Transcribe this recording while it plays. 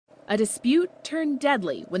A dispute turned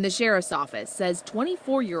deadly when the sheriff's office says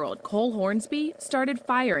 24-year-old Cole Hornsby started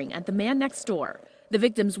firing at the man next door. The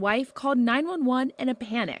victim's wife called 911 in a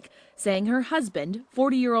panic, saying her husband,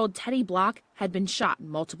 40-year-old Teddy Block, had been shot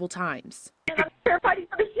multiple times. I'm terrified he's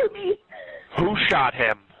going to shoot me. Who shot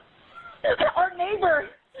him? Our neighbor.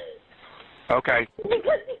 Okay.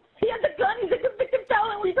 Because he had the gun. He's a convicted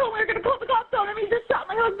felon. We told him we were going to call the cops on him. He just shot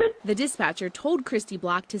my husband. The dispatcher told Christy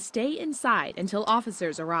Block to stay inside until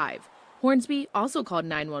officers arrive. Hornsby also called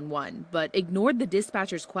 911, but ignored the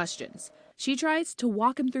dispatcher's questions. She tries to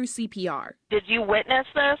walk him through CPR. Did you witness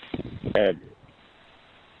this? Dead.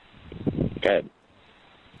 Dead.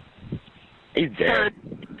 He's dead.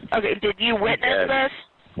 Okay, did you witness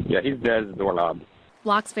this? Yeah, he's dead as a doorknob.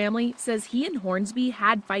 Block's family says he and Hornsby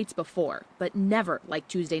had fights before, but never like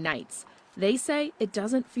Tuesday nights. They say it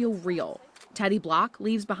doesn't feel real. Teddy Block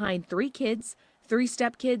leaves behind 3 kids, 3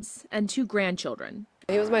 stepkids, and 2 grandchildren.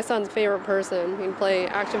 He was my son's favorite person. He'd play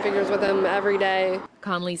action figures with him every day.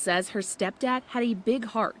 Conley says her stepdad had a big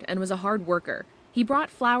heart and was a hard worker. He brought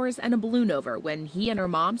flowers and a balloon over when he and her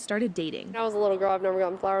mom started dating. I was a little girl. I've never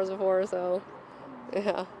gotten flowers before, so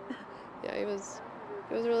yeah. Yeah, he was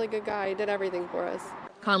a really good guy. He did everything for us.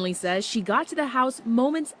 Conley says she got to the house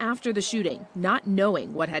moments after the shooting, not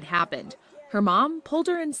knowing what had happened. Her mom pulled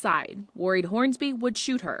her inside, worried Hornsby would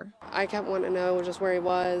shoot her. I kept wanting to know just where he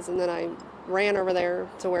was, and then I ran over there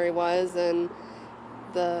to where he was, and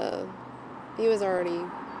he was already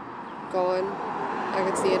gone. I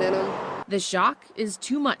could see it in him. The shock is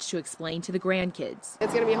too much to explain to the grandkids.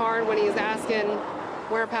 It's going to be hard when he's asking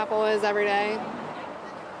where Papa is every day,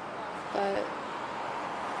 but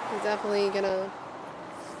he's definitely going to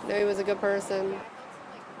know he was a good person.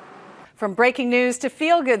 From breaking news to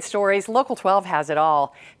feel-good stories, Local 12 has it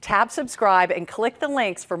all. Tab subscribe and click the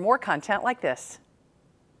links for more content like this.